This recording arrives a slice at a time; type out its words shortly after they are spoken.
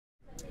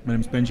My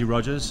name is Benji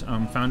Rogers.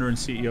 I'm founder and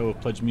CEO of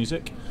Pledge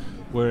Music.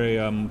 We're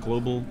a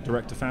global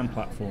direct-to-fan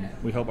platform.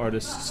 We help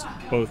artists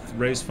both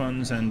raise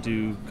funds and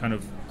do kind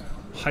of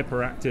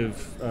hyperactive,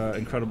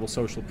 incredible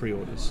social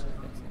pre-orders.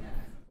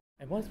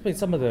 And what's been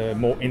some of the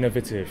more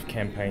innovative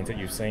campaigns that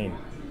you've seen?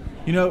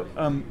 You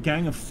know,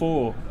 Gang of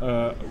Four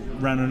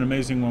ran an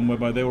amazing one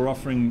whereby they were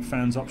offering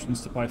fans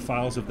options to buy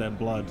files of their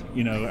blood,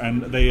 you know,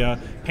 and they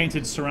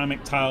painted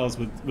ceramic tiles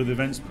with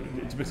events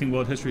depicting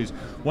world histories.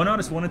 One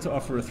artist wanted to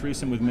offer a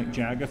threesome with Mick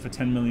Jagger for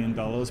 $10 million,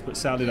 but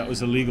sadly that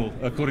was illegal,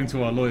 according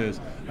to our lawyers.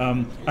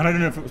 And I don't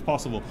know if it was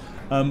possible.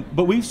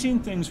 But we've seen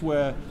things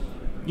where,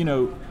 you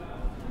know,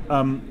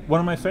 one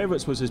of my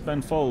favorites was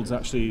Ben Folds,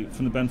 actually,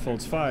 from the Ben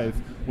Folds 5,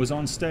 was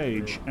on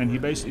stage, and he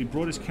basically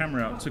brought his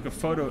camera out, took a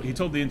photo. He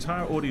told the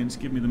entire audience,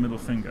 give me the middle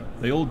finger.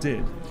 They all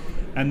did.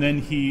 And then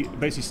he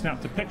basically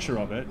snapped a picture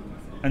of it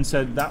and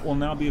said, that will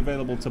now be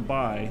available to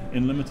buy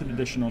in limited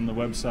edition on the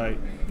website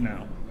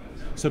now.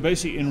 So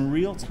basically, in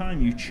real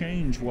time, you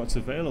change what's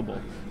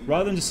available.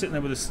 Rather than just sitting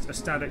there with a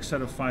static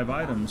set of 5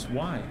 items,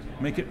 why?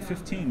 Make it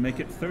 15, make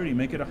it 30,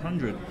 make it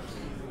 100.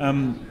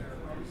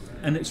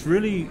 And it's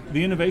really,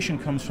 the innovation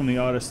comes from the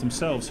artists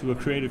themselves, who are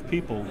creative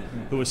people,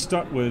 who are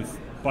stuck with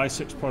buy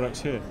 6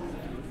 products here.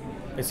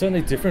 It's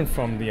certainly different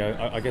from the,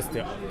 I guess,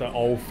 the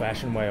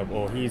old-fashioned way of,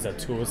 here's a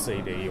tour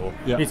CD, or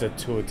here's a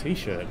tour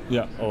T-shirt,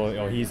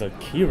 or here's a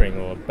keyring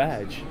or a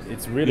badge.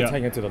 It's really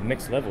taken it to the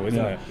next level, isn't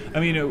it? I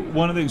mean, you know,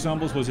 one of the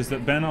examples is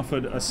that Ben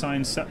offered a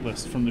signed set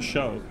list from the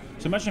show.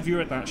 So imagine if you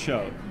were at that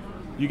show.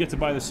 You get to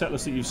buy the set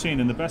list that you've seen,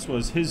 and the best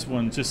was his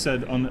one just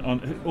said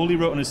all he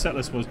wrote on his set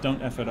list was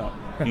 "Don't F it up,"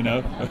 you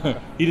know.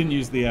 He didn't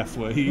use the F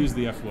word; he used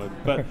the F word.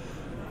 But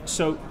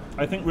so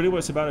I think really what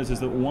it's about is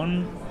that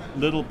one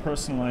little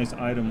personalized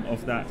item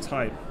of that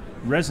type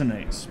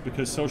resonates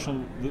because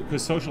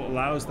social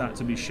allows that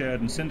to be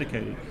shared and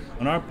syndicated.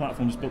 On our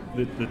platforms, built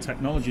the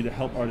technology to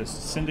help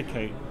artists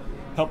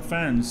help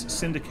fans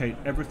syndicate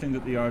everything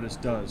that the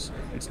artist does.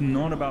 It's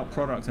not about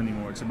product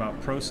anymore, it's about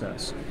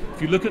process.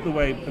 If you look at the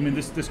way, I mean,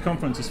 this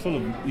conference is full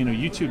of, you know,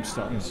 YouTube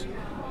stars,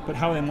 but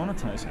how are they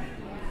monetizing?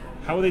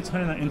 How are they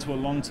turning that into a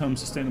long-term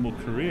sustainable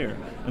career?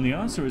 And the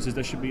answer is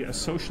there should be a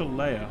social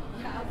layer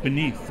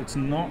beneath. It's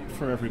not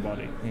for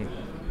everybody.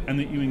 And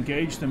that you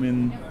engage them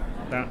in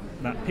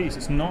that piece.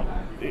 It's not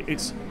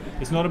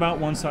about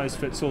one size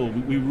fits all.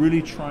 We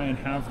really try and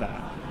have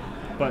that,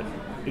 but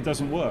it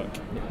doesn't work.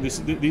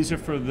 These are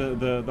for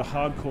the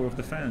hardcore of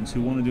the fans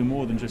who want to do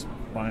more than just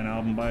buy an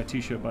album, buy a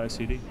T-shirt, buy a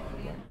CD. Do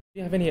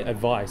you have any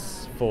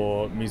advice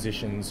for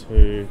musicians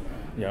who,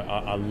 you know,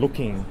 are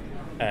looking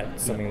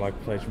at something like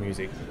Pledge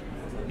Music?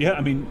 Yeah,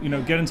 I mean, you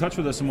know, get in touch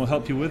with us and we'll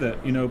help you with it.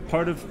 You know,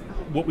 part of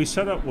what we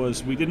set up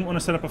was we didn't want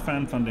to set up a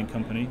fan funding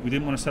company. We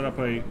didn't want to set up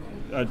a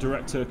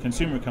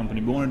direct-to-consumer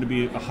company. We wanted to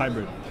be a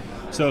hybrid.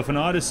 So if an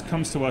artist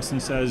comes to us and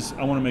says,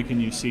 I want to make a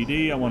new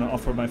CD, I want to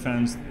offer my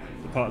fans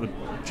part of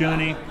the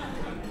journey,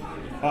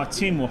 our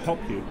team will help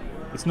you.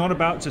 It's not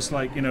about just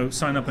like, you know,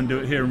 sign up and do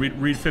it here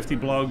and read 50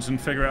 blogs and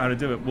figure out how to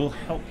do it. We'll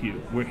help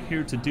you. We're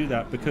here to do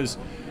that because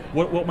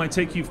what might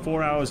take you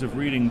 4 hours of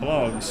reading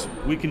blogs,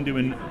 we can do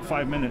in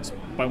 5 minutes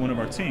by one of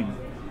our team.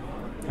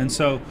 And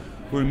so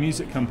we're a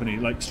music company,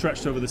 like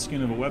stretched over the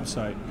skin of a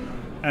website.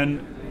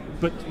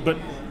 But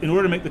in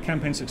order to make the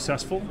campaign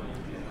successful,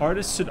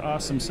 artists should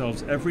ask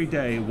themselves every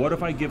day, what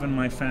have I given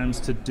my fans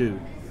to do?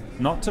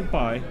 Not to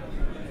buy,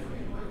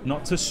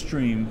 not to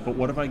stream, but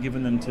what have I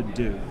given them to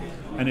do?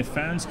 And if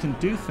fans can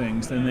do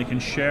things, then they can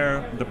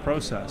share the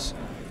process.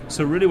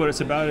 So really what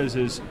it's about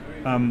is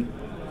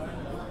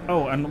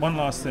oh, and one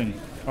last thing.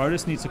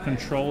 Artists need to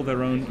control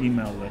their own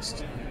email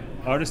list.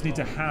 Artists need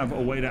to have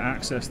a way to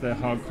access their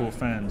hardcore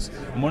fans.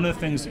 And one of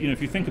the things, you know,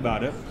 if you think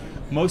about it,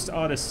 most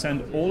artists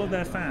send all of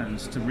their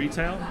fans to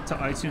retail, to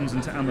iTunes,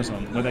 and to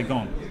Amazon, where they're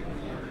gone.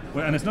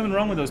 And there's nothing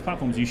wrong with those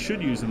platforms. You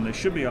should use them. They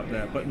should be up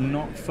there, but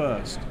not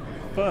first.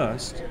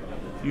 First,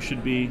 you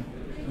should be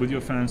with your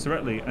fans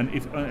directly,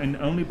 and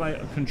only by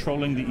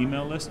controlling the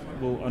email list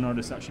will an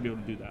artist actually be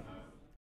able to do that.